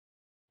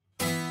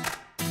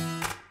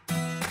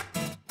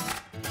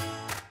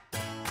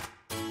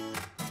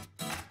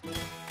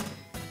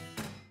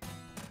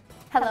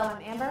Hello,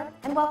 I'm Amber,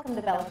 and welcome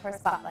to Bellacor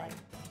Spotlight.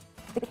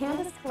 The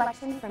Candice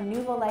collection from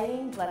Nuvo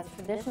Lighting blends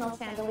traditional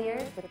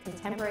chandeliers with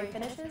contemporary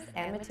finishes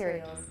and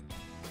materials.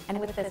 And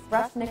with this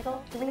brushed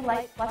nickel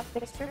 3-light plus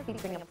fixture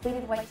featuring a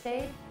pleated white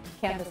shade,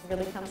 Candice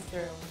really comes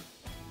through.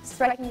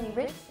 Strikingly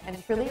rich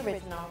and truly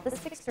original, this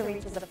fixture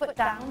reaches a foot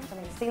down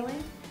from the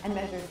ceiling and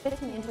measures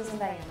 15 inches in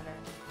diameter.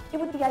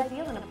 It would be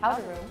ideal in a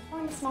powder room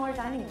or in a smaller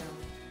dining room.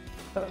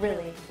 But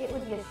really, it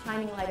would be a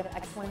shining light of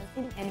excellence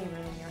in any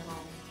room in your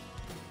home.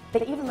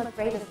 They even look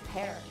great as a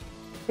pair.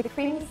 The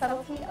creamy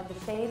subtlety of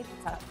the shade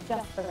puts out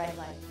just the right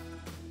light.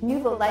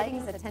 Nuvo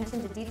Lighting's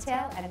attention to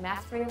detail and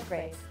mastery of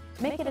grace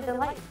make it a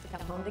delight to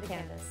come home to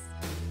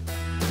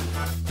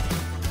Candice.